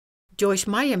Joyce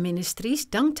Meyer Ministries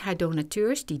dankt haar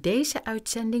donateurs die deze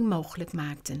uitzending mogelijk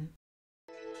maakten.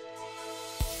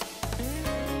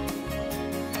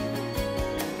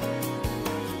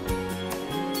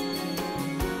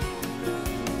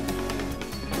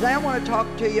 Today I want to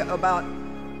talk to you about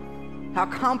how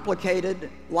complicated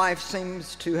life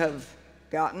seems to have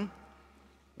gotten.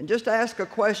 And just ask a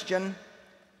question,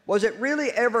 was it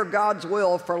really ever God's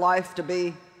will for life to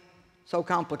be so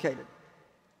complicated?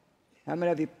 How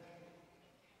many of you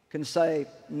can say,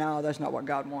 no, that's not what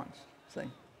God wants? Say,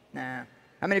 nah.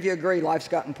 How many of you agree life's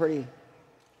gotten pretty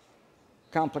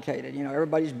complicated? You know,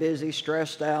 everybody's busy,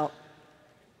 stressed out.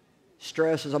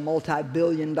 Stress is a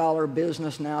multi-billion-dollar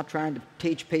business now, trying to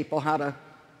teach people how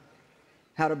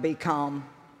to be calm.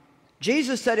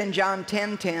 Jesus said in John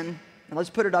 10:10, and let's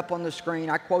put it up on the screen.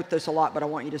 I quote this a lot, but I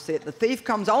want you to see it. The thief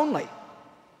comes only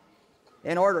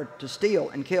in order to steal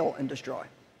and kill and destroy.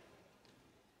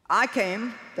 I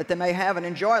came that they may have and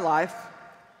enjoy life,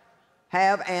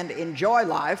 have and enjoy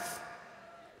life,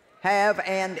 have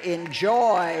and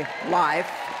enjoy life,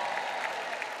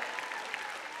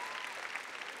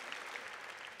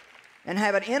 and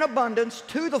have it in abundance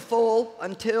to the full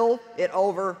until it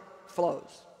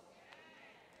overflows.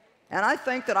 And I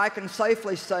think that I can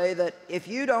safely say that if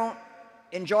you don't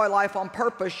enjoy life on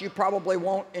purpose, you probably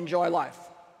won't enjoy life.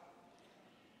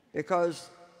 Because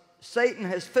Satan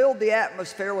has filled the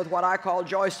atmosphere with what I call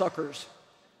joy suckers.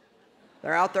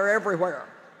 They're out there everywhere.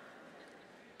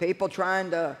 People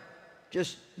trying to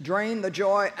just drain the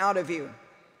joy out of you.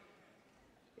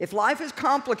 If life is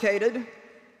complicated,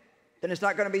 then it's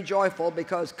not going to be joyful,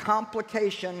 because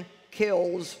complication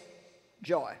kills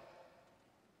joy.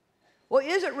 Well,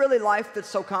 is it really life that's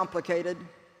so complicated,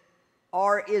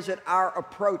 or is it our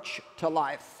approach to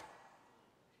life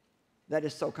that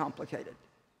is so complicated?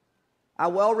 I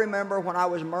well remember when I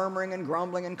was murmuring and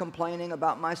grumbling and complaining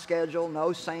about my schedule.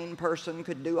 No sane person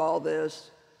could do all this.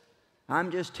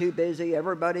 I'm just too busy.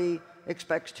 Everybody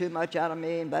expects too much out of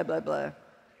me, and blah, blah, blah.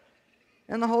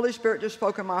 And the Holy Spirit just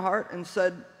spoke in my heart and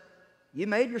said, you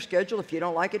made your schedule. If you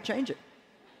don't like it, change it.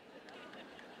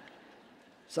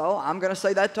 So I'm going to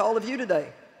say that to all of you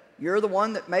today. You're the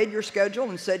one that made your schedule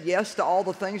and said yes to all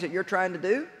the things that you're trying to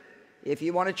do. If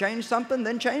you want to change something,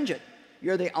 then change it.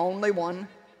 You're the only one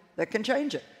that can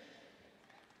change it.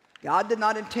 God did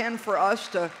not intend for us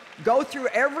to go through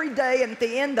every day and at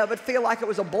the end of it feel like it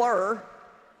was a blur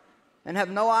and have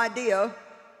no idea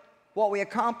what we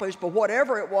accomplished, but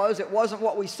whatever it wasn't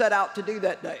what we set out to do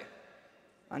that day.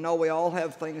 I know we all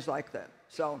have things like that.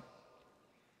 So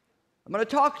I'm going to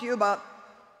talk to you about,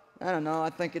 I don't know,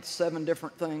 I think it's 7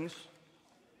 different things.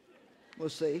 We'll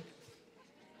see.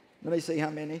 Let me see how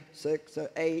many. 6,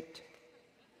 8.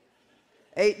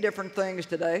 8 different things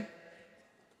today.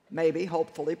 Maybe,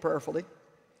 hopefully, prayerfully.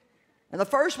 And the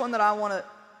first one that I want to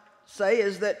say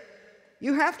is that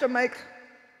you have to make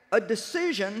a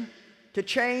decision to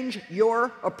change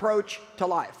your approach to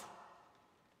life.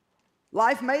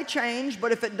 Life may change,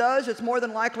 but if it does, it's more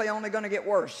than likely only going to get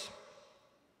worse.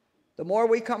 The more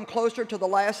we come closer to the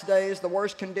last days, the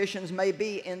worse conditions may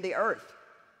be in the earth.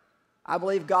 I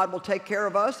believe God will take care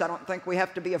of us. I don't think we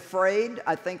have to be afraid.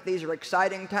 I think these are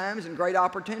exciting times and great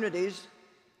opportunities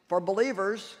for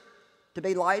believers to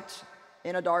be lights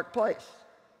in a dark place.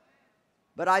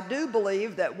 But I do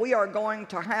believe that we are going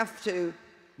to have to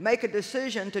make a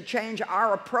decision to change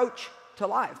our approach to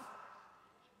life.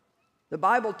 The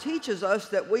Bible teaches us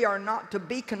that we are not to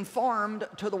be conformed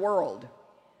to the world.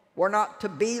 We're not to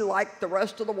be like the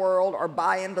rest of the world or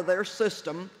buy into their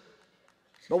system,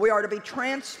 but we are to be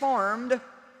transformed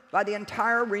by the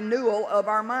entire renewal of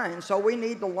our mind. So we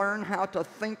need to learn how to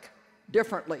think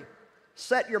differently.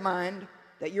 Set your mind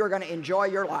that you're going to enjoy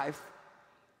your life,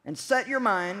 and set your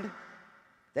mind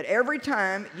that every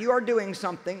time you are doing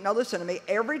something, now listen to me,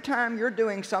 every time you're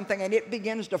doing something and it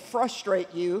begins to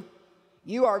frustrate you,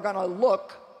 you are going to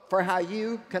look for how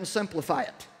you can simplify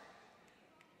it.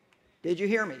 Did you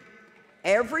hear me?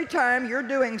 Every time you're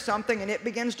doing something and it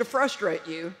begins to frustrate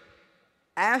you,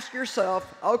 ask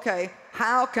yourself, okay,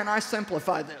 how can I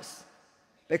simplify this?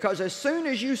 Because as soon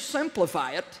as you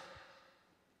simplify it,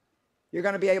 you're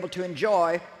going to be able to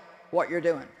enjoy what you're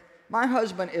doing. My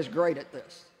husband is great at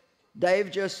this.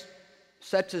 Dave just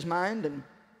sets his mind and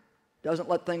doesn't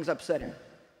let things upset him.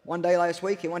 One day last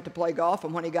week, he went to play golf,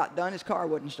 and when he got done, his car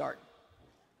wouldn't start.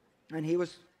 And he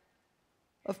was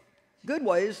a good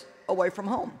ways away from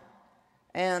home.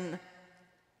 And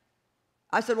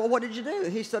I said, well, what did you do?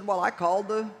 He said, well, I called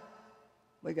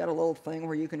we got a little thing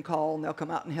where you can call, and they'll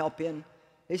come out and help you. And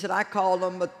he said, I called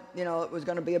them, but, you know, it was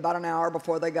going to be about an hour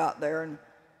before they got there. And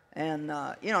And,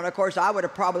 you know, and of course, I would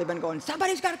have probably been going,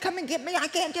 somebody's got to come and get me. I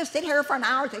can't just sit here for an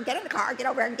hour and get in the car, get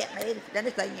over here and get me. Then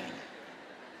it's like,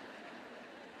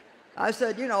 I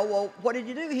said, you know, well, what did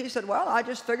you do? He said, well, I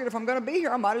just figured if I'm going to be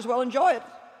here, I might as well enjoy it.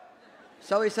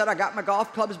 So he said, I got my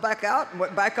golf clubs back out and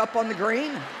went back up on the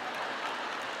green.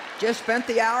 Just spent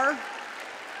the hour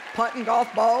putting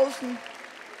golf balls and,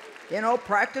 you know,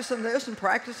 practicing this and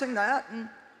practicing that. And,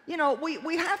 you know,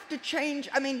 we have to change.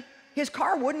 I mean, his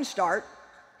car wouldn't start.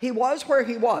 He was where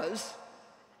he was.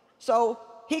 So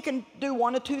he can do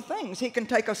one of two things. He can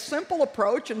take a simple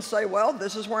approach and say, well,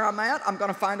 this is where I'm at. I'm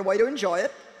going to find a way to enjoy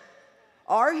it.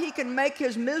 Or he can make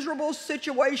his miserable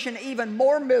situation even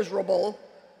more miserable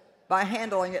by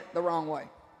handling it the wrong way.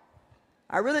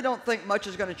 I really don't think much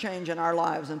is going to change in our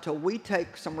lives until we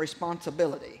take some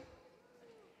responsibility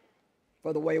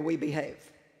for the way we behave.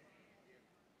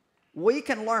 We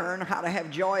can learn how to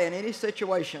have joy in any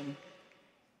situation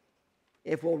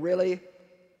if we'll really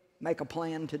make a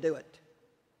plan to do it.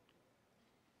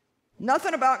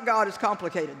 Nothing about God is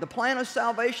complicated. The plan of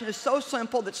salvation is so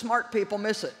simple that smart people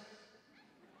miss it.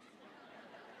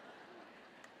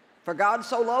 For God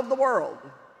so loved the world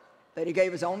that he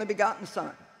gave his only begotten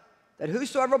Son, that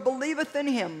whosoever believeth in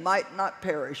him might not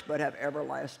perish but have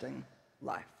everlasting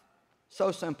life.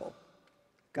 So simple.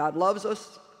 God loves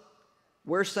us.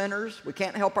 We're sinners. We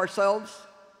can't help ourselves.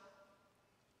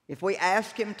 If we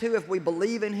ask him to, if we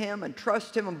believe in him and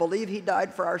trust him and believe he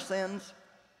died for our sins,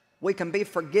 we can be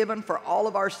forgiven for all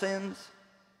of our sins,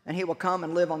 and he will come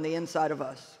and live on the inside of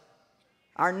us.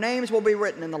 Our names will be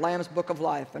written in the Lamb's Book of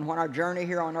Life, and when our journey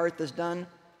here on earth is done,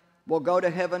 we'll go to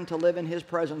heaven to live in his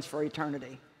presence for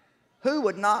eternity. Who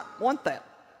would not want that?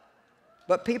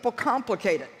 But people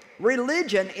complicate it.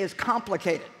 Religion is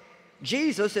complicated.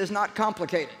 Jesus is not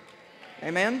complicated.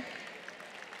 Amen?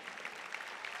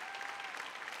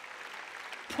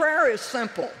 Prayer is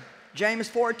simple. James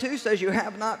 4:2 says you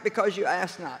have not because you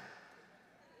ask not.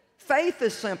 Faith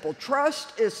is simple.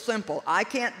 Trust is simple. I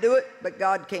can't do it, but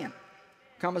God can.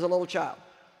 Come as a little child.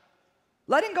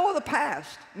 Letting go of the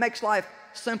past makes life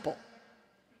simple.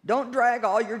 Don't drag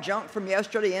all your junk from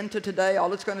yesterday into today.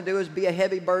 All it's going to do is be a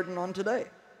heavy burden on today.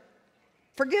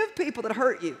 Forgive people that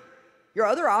hurt you. Your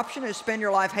other option is spend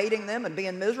your life hating them and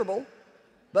being miserable,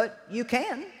 but you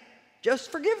can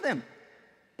just forgive them.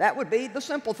 That would be the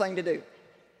simple thing to do.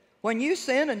 When you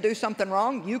sin and do something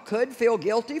wrong, you could feel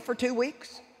guilty for 2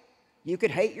 weeks. You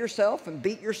could hate yourself and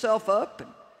beat yourself up and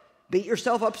beat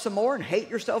yourself up some more and hate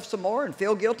yourself some more and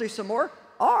feel guilty some more.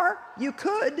 Or you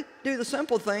could do the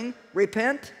simple thing,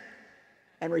 repent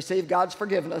and receive God's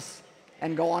forgiveness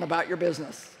and go on about your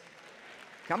business.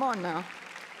 Come on now.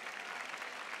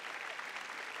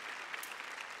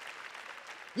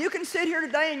 You can sit here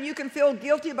today and you can feel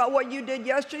guilty about what you did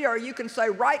yesterday, or you can say,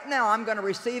 right now I'm going to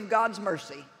receive God's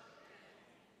mercy.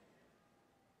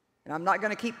 And I'm not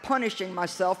going to keep punishing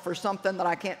myself for something that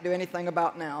I can't do anything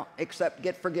about now except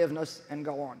get forgiveness and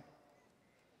go on.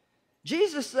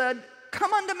 Jesus said,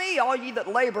 come unto me, all ye that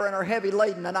labor and are heavy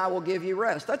laden, and I will give you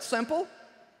rest. That's simple.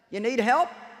 You need help?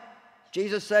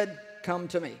 Jesus said, come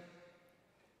to me.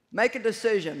 Make a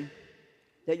decision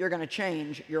that you're going to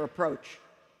change your approach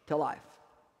to life.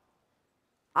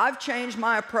 I've changed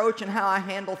my approach and how I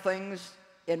handle things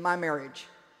in my marriage,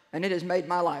 and it has made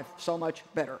my life so much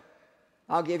better.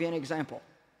 I'll give you an example.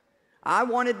 I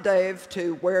wanted Dave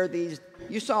to wear these.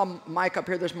 You saw Mike up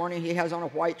here this morning. He has on a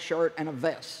white shirt and a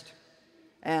vest.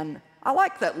 And I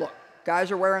like that look.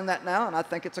 Guys are wearing that now, and I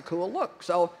think it's a cool look.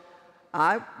 So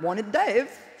I wanted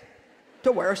Dave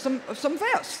to wear some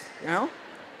vest, you know.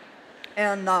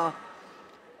 And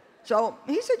so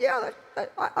he said, yeah,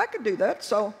 I could do that.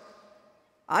 So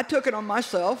I took it on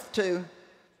myself to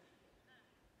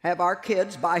have our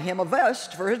kids buy him a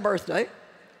vest for his birthday.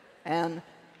 And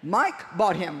Mike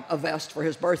bought him a vest for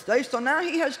his birthday. So now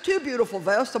he has two beautiful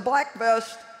vests, a black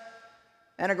vest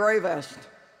and a gray vest.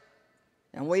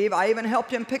 And I even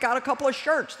helped him pick out a couple of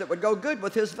shirts that would go good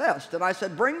with his vest. And I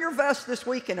said, bring your vest this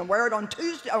weekend and wear it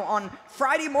on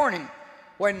Friday morning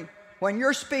when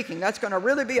you're speaking. That's going to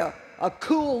really be a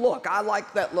cool look. I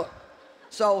like that look.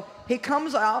 So he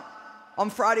comes out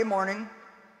on Friday morning.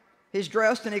 He's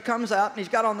dressed and he comes out and he's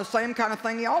got on the same kind of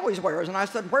thing he always wears. And I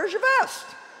said, where's your vest?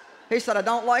 He said, I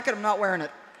don't like it. I'm not wearing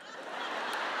it.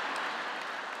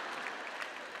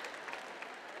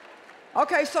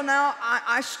 Okay, so now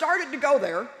I started to go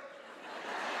there.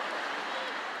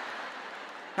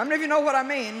 How many of you know what I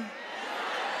mean?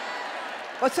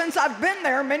 But since I've been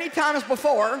there many times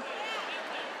before,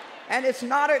 and it's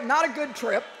not a good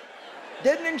trip,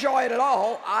 didn't enjoy it at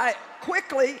all, I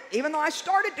quickly, even though I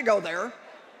started to go there,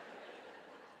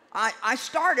 I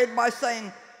started by saying,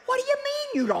 what do you mean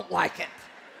you don't like it?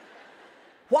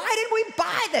 Why did we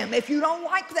buy them if you don't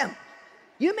like them?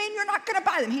 You mean you're not going to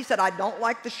buy them? He said, I don't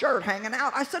like the shirt hanging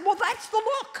out. I said, well, that's the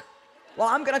look. Well,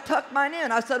 I'm going to tuck mine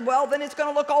in. I said, well, then it's going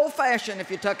to look old-fashioned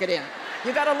if you tuck it in.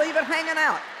 You got to leave it hanging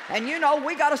out. And you know,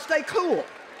 we got to stay cool.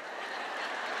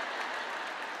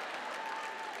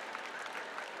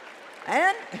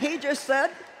 And he just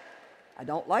said, I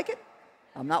don't like it.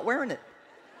 I'm not wearing it.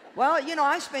 Well, you know,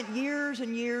 I spent years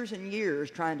and years and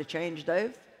years trying to change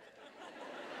Dave.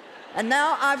 And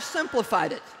now I've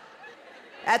simplified it.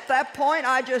 At that point,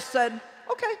 I just said,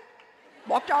 okay,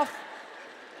 walked off.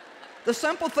 The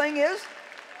simple thing is,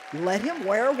 let him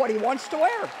wear what he wants to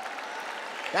wear.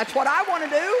 That's what I want to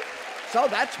do, so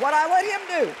that's what I let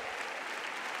him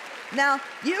do. Now,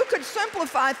 you could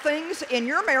simplify things in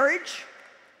your marriage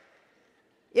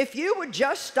if you would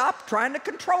just stop trying to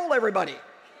control everybody.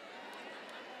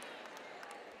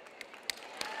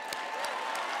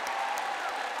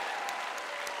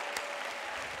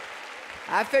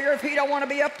 I figure if he don't want to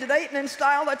be up to date and in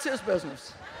style, that's his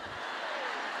business.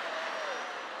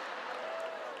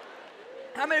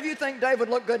 How many of you think Dave would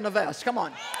look good in a vest? Come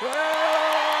on.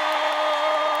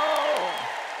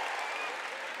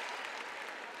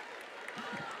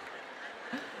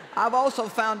 I've also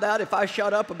found out if I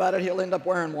shut up about it, he'll end up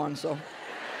wearing one, so.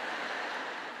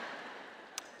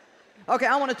 Okay,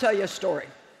 I want to tell you a story,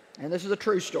 and this is a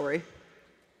true story.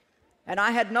 And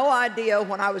I had no idea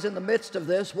when I was in the midst of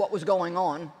this what was going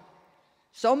on.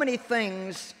 So many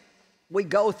things we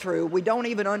go through, we don't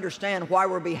even understand why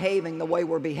we're behaving the way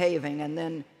we're behaving. And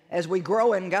then as we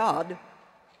grow in God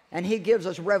and He gives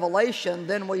us revelation,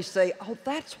 then we say, oh,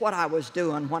 that's what I was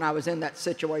doing when I was in that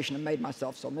situation and made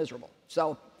myself so miserable.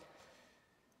 So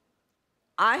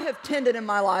I have tended in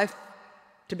my life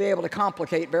to be able to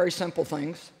complicate very simple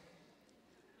things.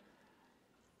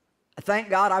 Thank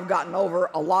God I've gotten over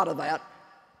a lot of that.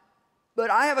 But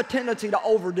I have a tendency to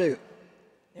overdo.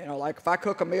 You know, like if I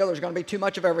cook a meal, there's going to be too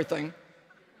much of everything.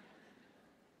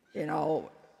 You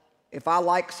know, if I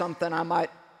like something, I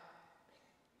might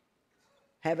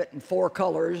have it in 4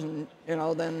 colors and, you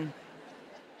know, then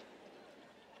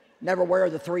never wear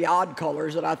the 3 odd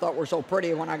colors that I thought were so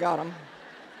pretty when I got them.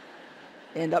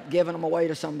 End up giving them away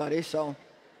to somebody. So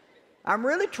I'm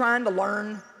really trying to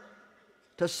learn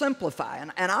to simplify.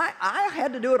 And I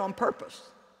had to do it on purpose.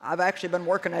 I've actually been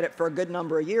working at it for a good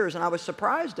number of years, and I was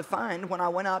surprised to find when I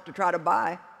went out to try to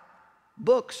buy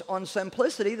books on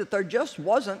simplicity that there just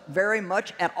wasn't very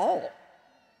much at all.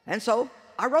 And so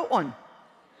I wrote one.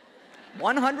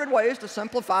 100 ways to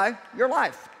simplify your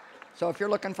life. So if you're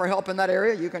looking for help in that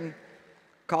area, you can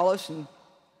call us and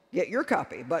get your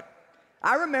copy. But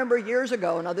I remember years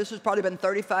ago, now this has probably been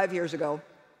 35 years ago,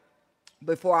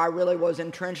 before I really was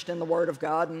entrenched in the Word of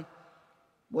God and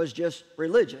was just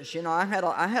religious. You know, I had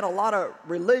a lot of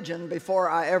religion before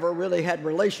I ever really had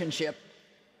relationship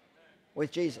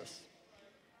with Jesus.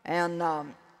 And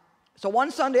so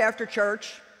one Sunday after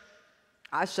church,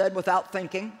 I said without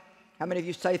thinking, how many of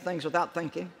you say things without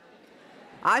thinking?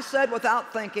 I said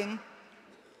without thinking,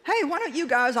 hey, why don't you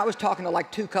guys, I was talking to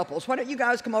like 2 couples, why don't you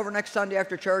guys come over next Sunday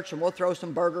after church and we'll throw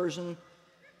some burgers and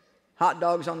hot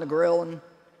dogs on the grill and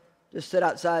just sit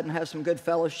outside and have some good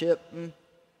fellowship and,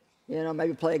 you know,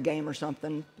 maybe play a game or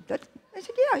something. They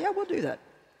said, yeah, we'll do that.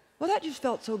 Well, that just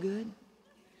felt so good.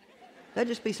 That'd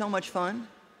just be so much fun.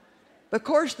 But of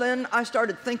course, then I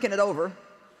started thinking it over.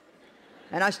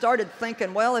 And I started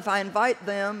thinking, well, if I invite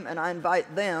them and I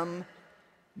invite them,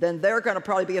 then they're going to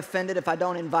probably be offended if I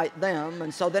don't invite them.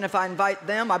 And so then if I invite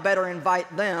them, I better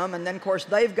invite them. And then, of course,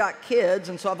 they've got kids.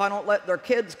 And so if I don't let their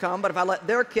kids come, but if I let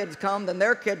their kids come, then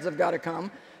their kids have got to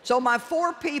come. So my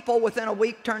 4 people within a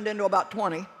week turned into about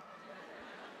 20.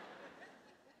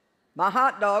 My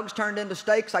hot dogs turned into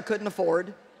steaks I couldn't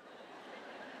afford.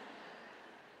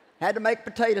 Had to make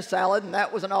potato salad, and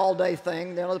that was an all-day thing.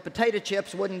 You know, the potato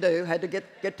chips wouldn't do. Had to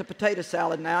get to potato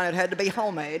salad now, and it had to be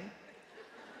homemade.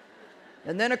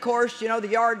 And then, of course, you know, the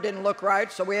yard didn't look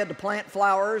right, so we had to plant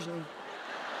flowers and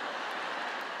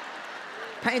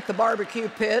paint the barbecue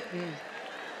pit. And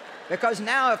because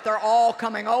now if they're all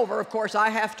coming over, of course, I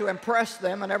have to impress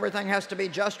them, and everything has to be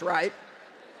just right.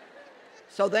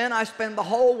 So then I spend the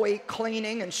whole week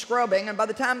cleaning and scrubbing, and by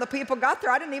the time the people got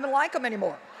there, I didn't even like them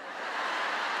anymore.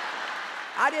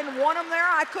 I didn't want them there.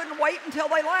 I couldn't wait until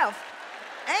they left.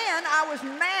 And I was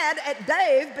mad at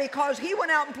Dave because he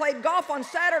went out and played golf on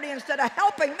Saturday instead of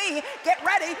helping me get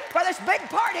ready for this big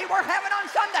party we're having on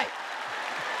Sunday.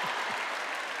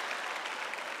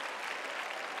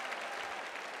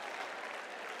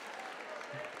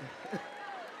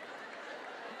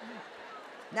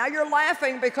 Now you're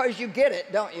laughing because you get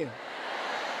it, don't you?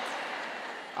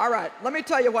 All right, let me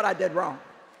tell you what I did wrong.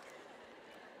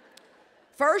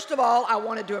 First of all, I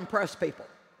wanted to impress people.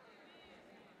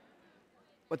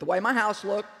 With the way my house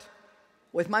looked,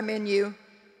 with my menu,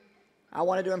 I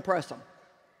wanted to impress them.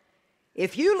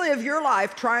 If you live your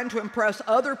life trying to impress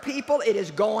other people, it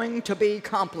is going to be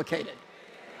complicated.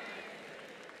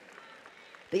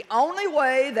 The only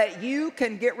way that you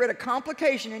can get rid of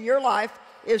complication in your life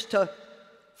is to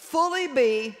fully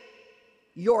be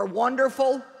your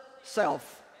wonderful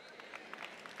self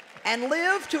and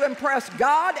live to impress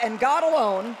God and God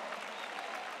alone,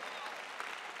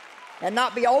 and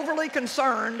not be overly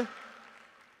concerned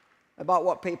about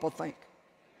what people think.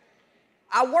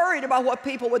 I worried about what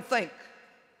people would think.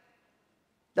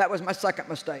 That was my second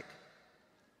mistake.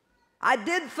 I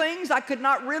did things I could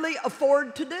not really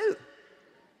afford to do.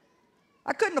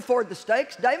 I couldn't afford the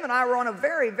steaks. Dave and I were on a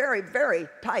very, very, very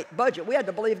tight budget. We had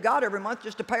to believe God every month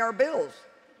just to pay our bills.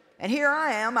 And here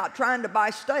I am out trying to buy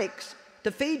steaks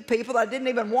to feed people that I didn't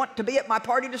even want to be at my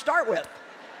party to start with.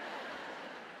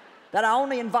 That I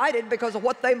only invited because of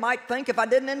what they might think if I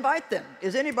didn't invite them.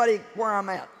 Is anybody where I'm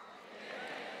at?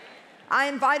 I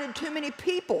invited too many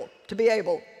people to be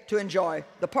able to enjoy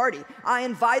the party. I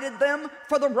invited them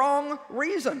for the wrong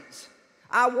reasons.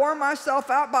 I wore myself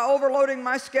out by overloading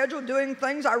my schedule, doing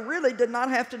things I really did not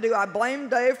have to do. I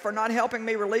blamed Dave for not helping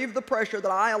me relieve the pressure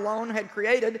that I alone had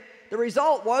created. The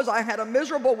result was I had a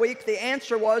miserable week. The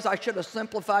answer was I should have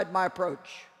simplified my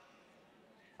approach.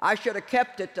 I should have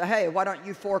kept it to, hey, why don't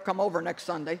you four come over next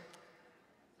Sunday?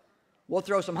 We'll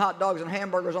throw some hot dogs and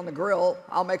hamburgers on the grill.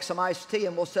 I'll make some iced tea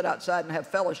and we'll sit outside and have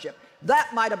fellowship.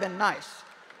 That might have been nice.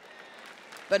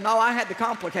 But no, I had to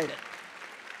complicate it.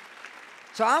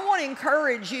 So I want to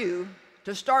encourage you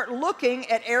to start looking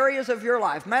at areas of your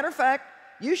life. Matter of fact,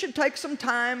 you should take some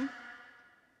time,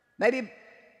 maybe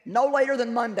no later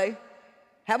than Monday,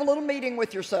 have a little meeting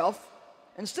with yourself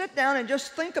and sit down and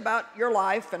just think about your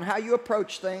life and how you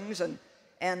approach things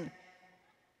and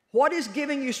what is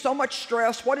giving you so much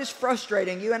stress, what is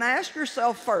frustrating you, and ask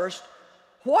yourself first,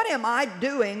 what am I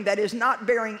doing that is not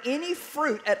bearing any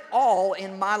fruit at all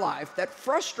in my life, that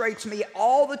frustrates me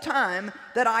all the time,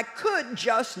 that I could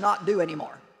just not do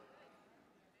anymore?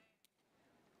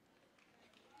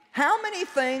 How many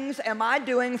things am I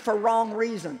doing for wrong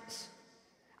reasons?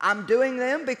 I'm doing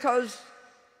them because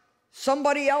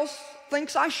somebody else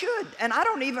thinks I should, and I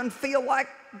don't even feel like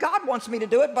God wants me to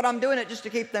do it, but I'm doing it just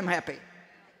to keep them happy.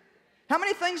 How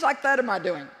many things like that am I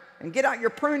doing? And get out your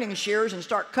pruning shears and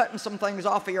start cutting some things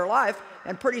off of your life,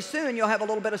 and pretty soon you'll have a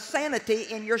little bit of sanity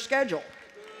in your schedule.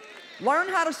 Learn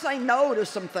how to say no to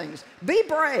some things. Be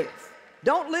brave.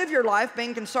 Don't live your life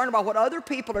being concerned about what other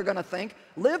people are going to think.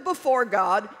 Live before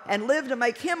God and live to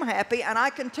make Him happy, and I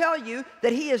can tell you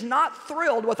that He is not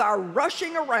thrilled with our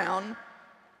rushing around,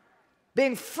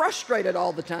 being frustrated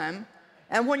all the time.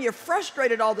 And when you're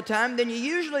frustrated all the time, then you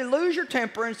usually lose your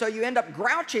temper, and so you end up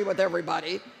grouchy with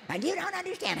everybody, and you don't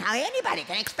understand how anybody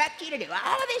can expect you to do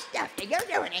all of this stuff that you're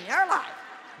doing in your life.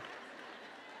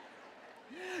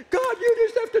 God, you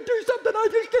just have to do something. I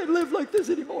just can't live like this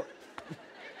anymore.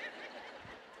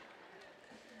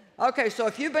 Okay, so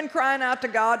if you've been crying out to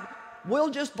God, we'll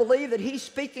just believe that He's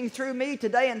speaking through me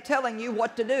today and telling you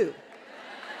what to do.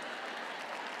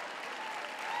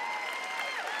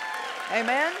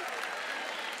 Amen?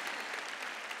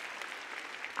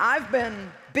 I've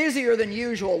been busier than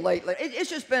usual lately.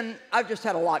 I've just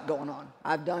had a lot going on.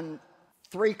 I've done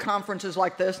 3 conferences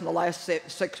like this in the last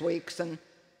 6 weeks, and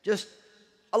just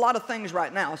a lot of things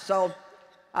right now. So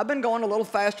I've been going a little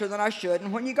faster than I should,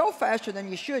 and when you go faster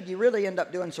than you should, you really end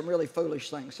up doing some really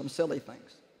foolish things, some silly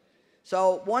things.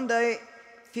 So one day,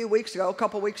 a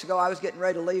couple weeks ago, I was getting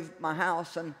ready to leave my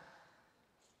house, and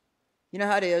you know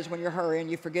how it is when you're hurrying,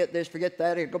 you forget this, forget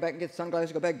that, you go back and get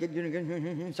sunglasses, go back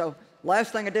and get, so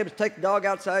last thing I did was take the dog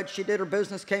outside. She did her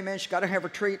business, came in, she got to have her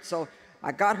treat, so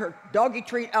I got her doggy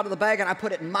treat out of the bag and I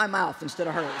put it in my mouth instead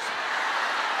of hers.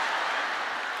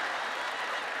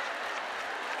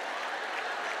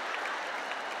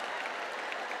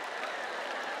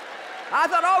 I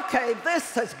thought, okay,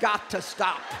 this has got to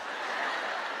stop.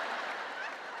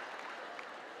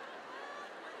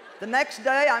 The next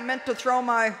day, I meant to throw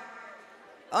my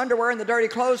underwear in the dirty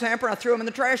clothes hamper, and I threw them in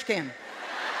the trash can.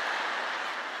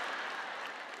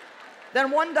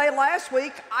 Then one day last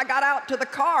week, I got out to the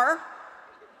car.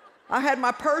 I had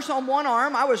my purse on one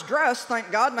arm. I was dressed,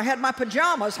 thank God, and I had my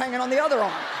pajamas hanging on the other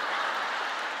arm.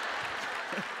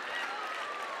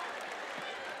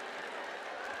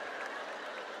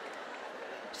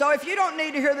 So if you don't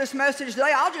need to hear this message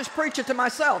today, I'll just preach it to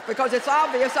myself because it's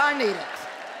obvious I need it.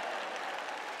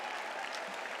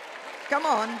 Come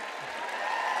on.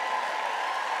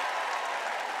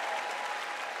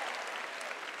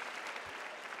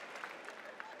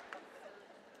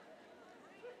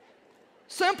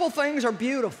 simple things are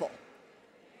beautiful.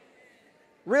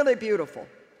 Really beautiful.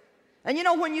 And you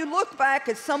know, when you look back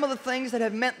at some of the things that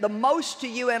have meant the most to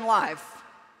you in life,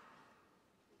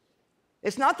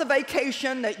 it's not the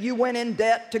vacation that you went in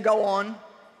debt to go on,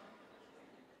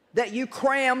 that you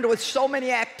crammed with so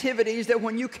many activities that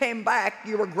when you came back,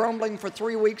 you were grumbling for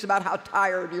 3 weeks about how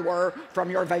tired you were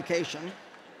from your vacation.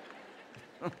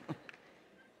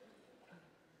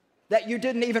 That you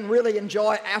didn't even really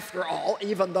enjoy after all,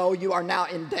 even though you are now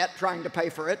in debt trying to pay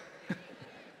for it.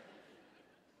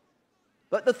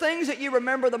 But the things that you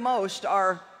remember the most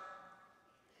are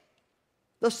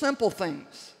the simple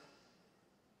things.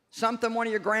 Something one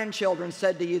of your grandchildren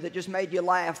said to you that just made you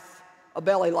laugh, a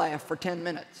belly laugh for 10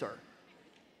 minutes, or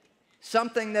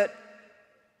something that,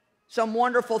 some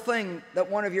wonderful thing that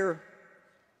one of your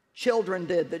children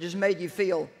did that just made you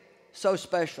feel so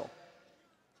special.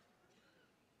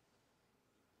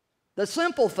 The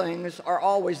simple things are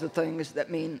always the things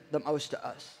that mean the most to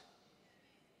us.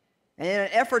 And in an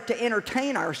effort to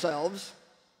entertain ourselves,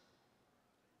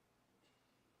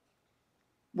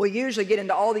 we usually get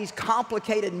into all these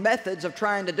complicated methods of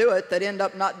trying to do it that end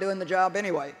up not doing the job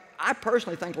anyway. I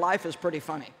personally think life is pretty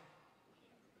funny.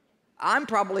 I'm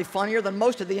probably funnier than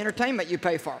most of the entertainment you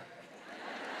pay for.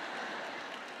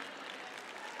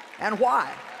 And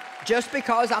why? Just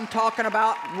because I'm talking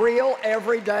about real,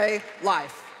 everyday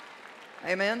life.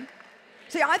 Amen?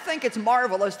 See, I think it's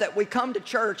marvelous that we come to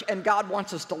church and God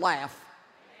wants us to laugh.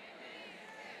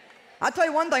 I'll tell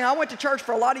you one thing, I went to church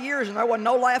for a lot of years and there wasn't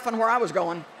no laughing where I was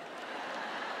going.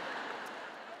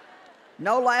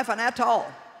 No laughing at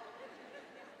all.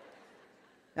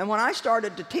 And when I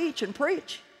started to teach and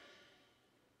preach,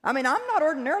 I mean, I'm not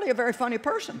ordinarily a very funny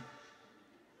person.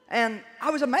 And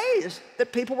I was amazed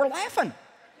that people were laughing.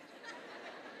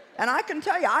 And I can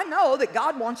tell you, I know that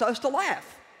God wants us to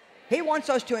laugh. He wants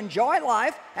us to enjoy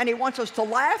life, and He wants us to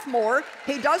laugh more.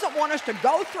 He doesn't want us to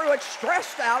go through it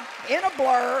stressed out, in a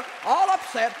blur, all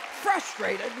upset,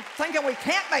 frustrated, thinking we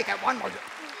can't make it one more.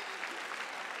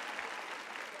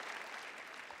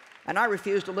 And I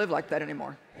refuse to live like that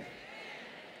anymore.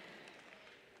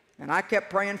 And I kept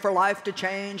praying for life to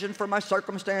change and for my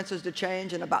circumstances to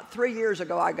change, and about 3 years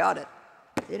ago I got it.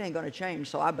 It ain't going to change,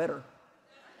 so I better.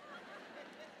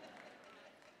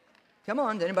 Come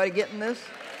on, is anybody getting this?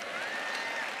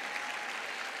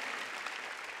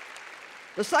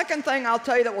 The second thing I'll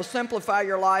tell you that will simplify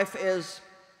your life is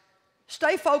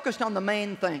stay focused on the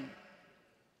main thing.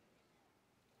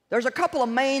 There's a couple of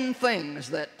main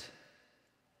things that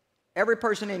every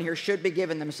person in here should be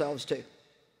giving themselves to.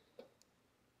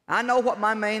 I know what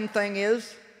my main thing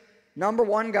is. Number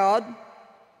one, God.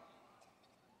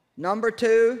 Number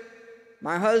two,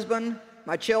 my husband,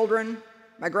 my children,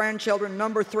 my grandchildren.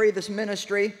 Number three, this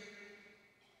ministry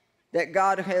that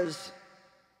God has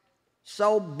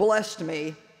so blessed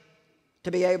me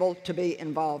to be able to be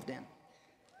involved in.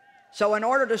 So in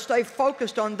order to stay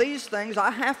focused on these things, I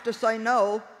have to say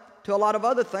no to a lot of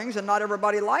other things, and not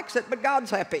everybody likes it, but God's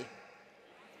happy.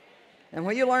 And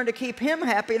when you learn to keep Him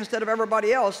happy instead of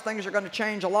everybody else, things are going to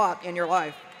change a lot in your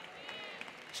life.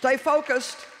 Stay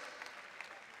focused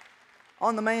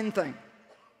on the main thing.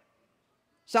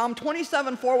 Psalm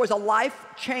 27:4 was a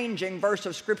life-changing verse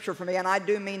of Scripture for me, and I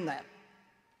do mean that.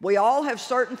 We all have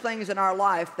certain things in our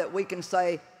life that we can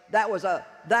say, that was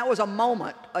a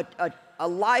moment, a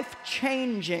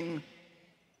life-changing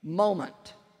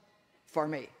moment for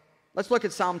me. Let's look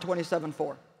at Psalm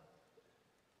 27:4.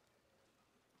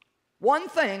 One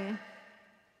thing,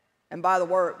 and by the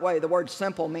way, the word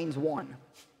simple means one.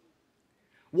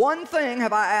 One thing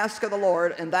have I asked of the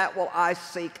Lord, and that will I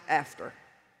seek after.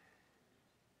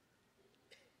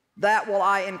 That will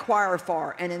I inquire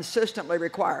for and insistently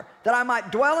require, that I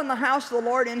might dwell in the house of the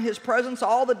Lord in His presence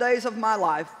all the days of my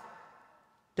life,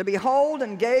 to behold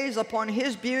and gaze upon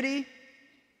His beauty,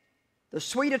 the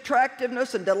sweet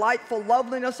attractiveness and delightful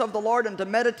loveliness of the Lord, and to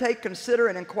meditate, consider,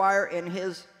 and inquire in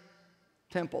His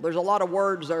temple. There's a lot of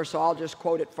words there, so I'll just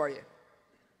quote it for you.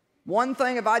 One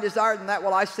thing have I desired, and that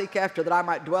will I seek after, that I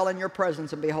might dwell in your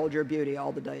presence and behold your beauty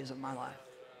all the days of my life.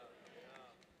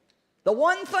 The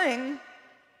one thing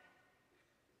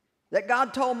that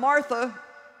God told Martha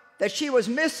that she was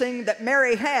missing that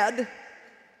Mary had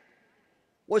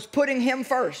was putting Him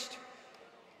first.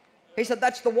 He said,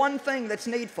 that's the one thing that's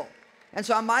needful. And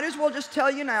so I might as well just tell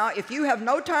you now, if you have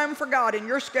no time for God in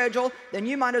your schedule, then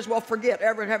you might as well forget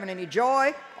ever having any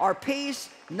joy or peace.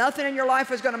 Nothing in your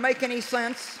life is going to make any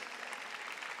sense.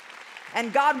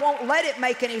 And God won't let it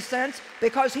make any sense,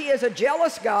 because He is a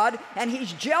jealous God, and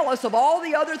He's jealous of all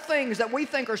the other things that we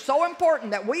think are so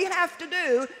important that we have to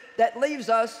do, that leaves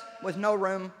us with no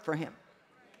room for Him.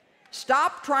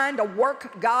 Stop trying to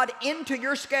work God into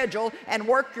your schedule and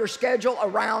work your schedule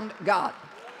around God.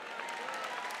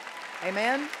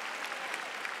 Amen?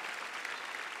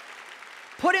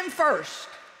 Put Him first.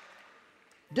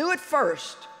 Do it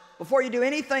first before you do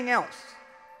anything else.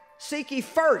 Seek ye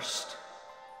first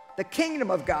the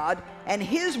kingdom of God and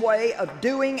His way of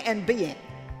doing and being.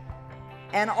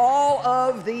 And all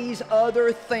of these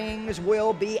other things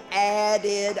will be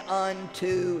added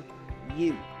unto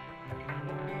you.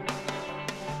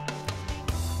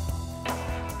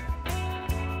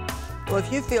 Well,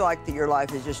 if you feel like that your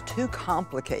life is just too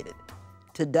complicated,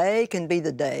 today can be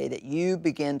the day that you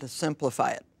begin to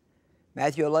simplify it.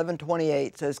 Matthew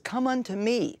 11:28 says, "Come unto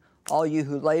me, all you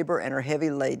who labor and are heavy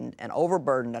laden and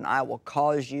overburdened, and I will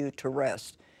cause you to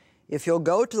rest." If you'll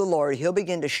go to the Lord, He'll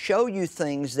begin to show you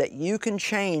things that you can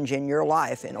change in your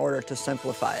life in order to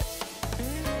simplify it.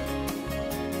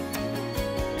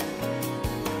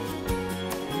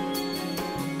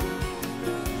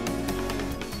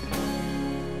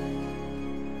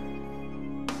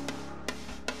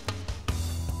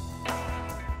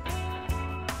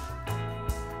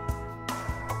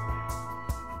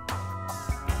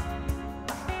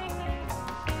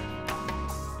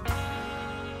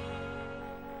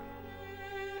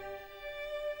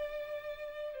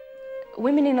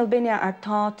 Women in Albania are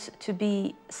taught to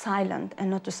be silent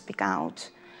and not to speak out.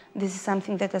 This is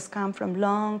something that has come from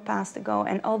long past ago,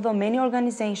 and although many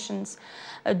organizations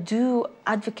do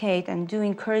advocate and do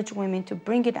encourage women to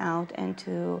bring it out and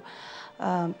to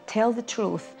tell the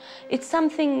truth, it's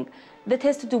something that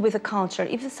has to do with the culture.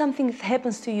 If something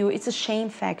happens to you, it's a shame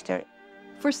factor.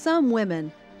 For some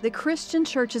women, the Christian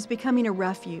church is becoming a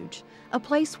refuge, a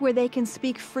place where they can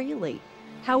speak freely.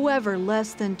 However,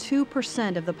 less than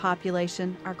 2% of the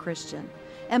population are Christian,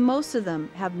 and most of them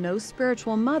have no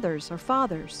spiritual mothers or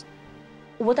fathers.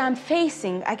 What I'm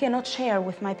facing, I cannot share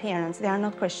with my parents. They are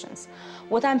not Christians.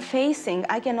 What I'm facing,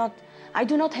 I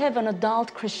do not have an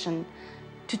adult Christian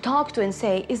to talk to and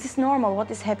say, is this normal?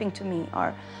 What is happening to me?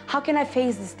 Or how can I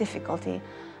face this difficulty?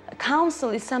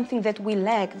 Counsel is something that we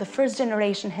lack. The first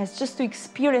generation has just to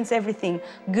experience everything,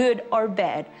 good or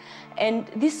bad. And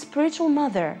this spiritual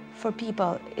mother for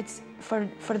people, it's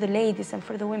for the ladies and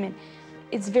for the women,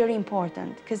 it's very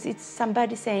important because it's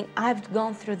somebody saying, I've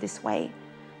gone through this way.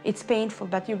 It's painful,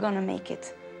 but you're gonna make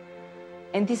it.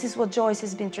 And this is what Joyce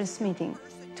has been transmitting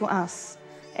to us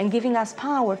and giving us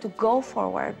power to go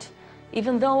forward.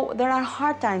 Even though there are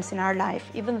hard times in our life,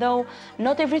 even though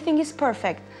not everything is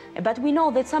perfect, but we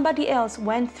know that somebody else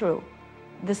went through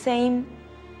the same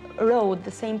road,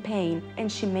 the same pain, and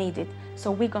she made it.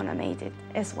 So we're gonna make it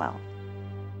as well.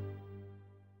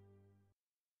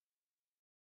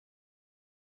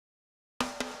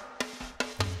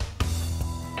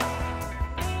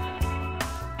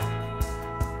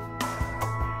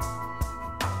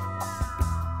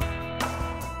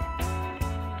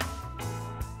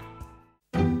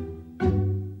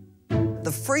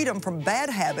 The freedom from bad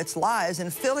habits lies in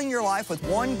filling your life with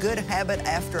one good habit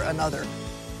after another.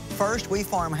 First, we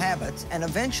form habits, and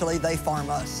eventually they form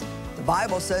us. The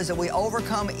Bible says that we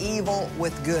overcome evil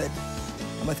with good.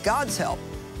 And with God's help,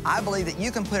 I believe that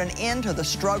you can put an end to the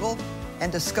struggle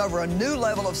and discover a new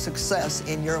level of success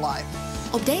in your life.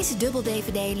 Op deze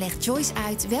dubbel-DVD legt Joyce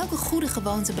uit welke goede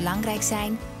gewoonten belangrijk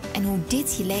zijn en hoe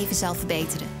dit je leven zal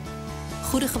verbeteren.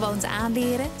 Goede gewoonten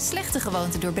aanleren, slechte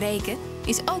gewoonten doorbreken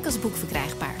is ook als boek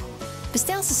verkrijgbaar.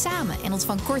 Bestel ze samen en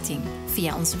ontvang korting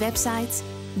via onze website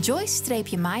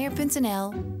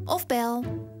Joyce-Meyer.nl of bel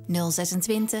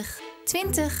 026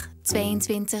 20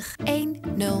 22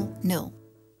 100.